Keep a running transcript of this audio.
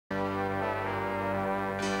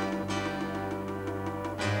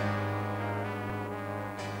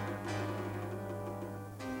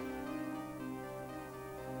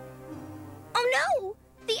no!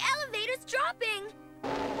 The elevator's dropping!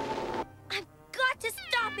 I've got to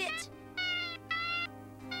stop it!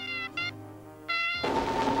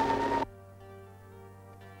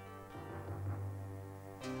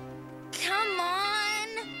 Come on!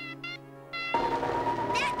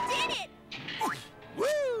 That did it!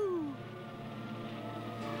 Woo!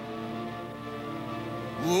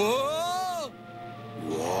 Whoa!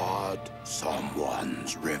 What?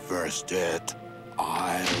 Someone's reversed it.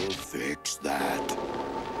 I'll fix that.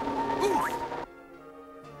 Oof.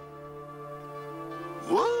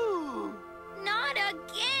 Woo! Not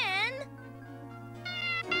again!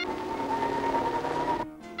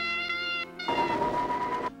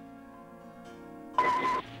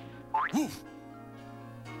 Oof.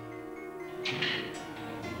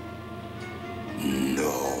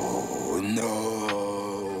 No, no.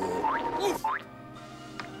 Oof.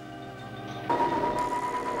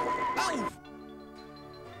 Ow.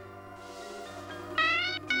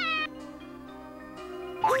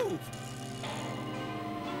 Oof.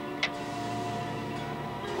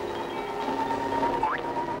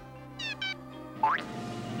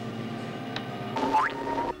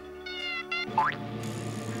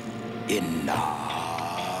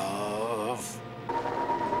 Enough.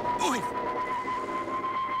 Oof.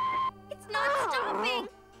 It's not stopping!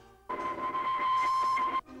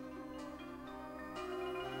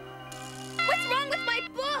 What's wrong with my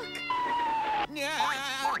book? Yeah.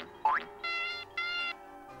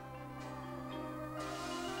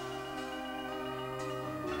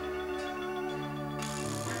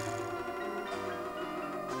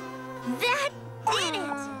 That did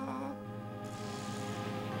it!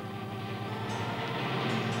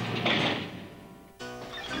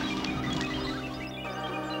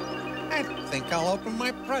 I think I'll open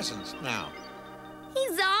my presents now.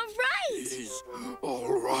 He's all right! He's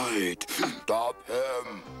all right. Stop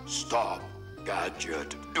him. Stop,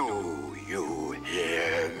 Gadget. Do you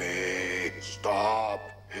hear me? Stop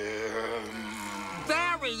him.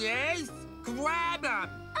 There he is! Grab him!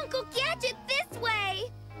 Uncle Gadget, this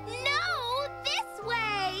way! No, this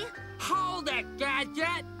way! Hold it,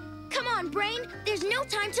 Gadget! Come on, Brain. There's no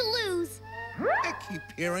time to lose. I keep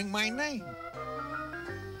hearing my name.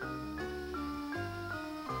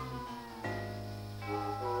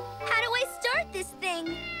 How do I start this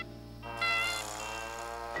thing?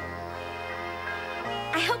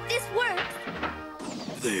 I hope this works.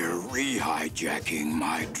 They're re-hijacking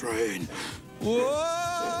my train.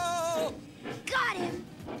 Whoa! Got him.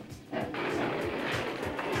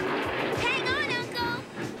 Hang on, Uncle.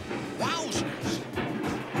 Wowzers!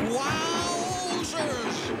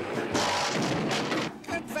 Wowzers!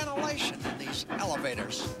 Good ventilation in these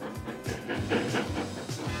elevators.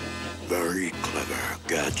 Very clever,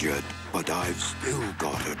 Gadget. But I've still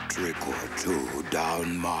got a trick or two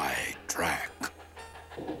down my track.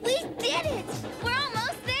 We did it! We're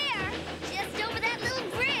almost there. Just over that little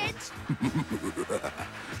bridge.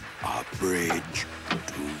 A bridge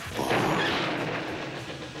too far.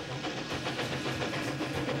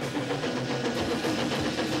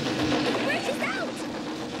 The bridge is out!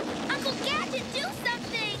 Uncle Gadget, do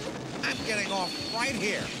something! I'm getting off right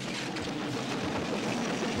here.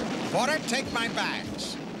 Porter, take my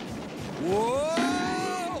bags.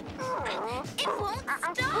 Whoa! It won't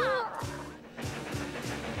stop!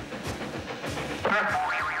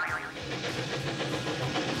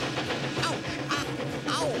 Ow!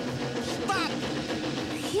 Ow! Stop!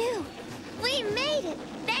 Phew! We made it!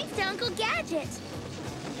 Thanks to Uncle Gadget!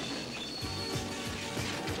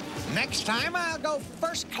 Next time, I'll go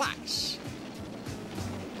first class.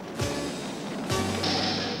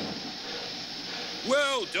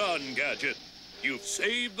 Well done, Gadget. You've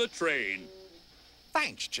saved the train.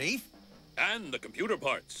 Thanks, Chief. And the computer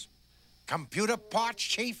parts. Computer parts,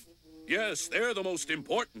 Chief? Yes, they're the most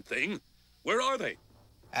important thing. Where are they?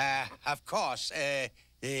 Of course, the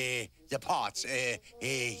parts,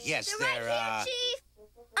 yes, They're right here, Chief!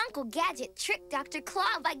 Uncle Gadget tricked Dr.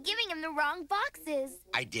 Claw by giving him the wrong boxes.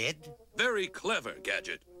 I did? Very clever,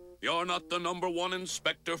 Gadget. You're not the #1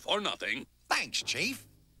 inspector for nothing. Thanks, Chief.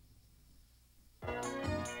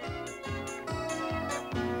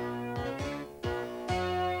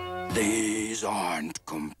 These aren't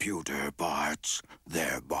computer parts.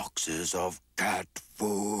 They're boxes of cat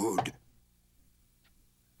food.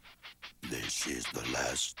 This is the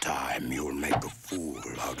last time you'll make a fool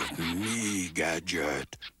out of me,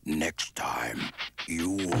 Gadget. Next time,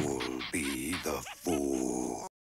 you'll be the fool.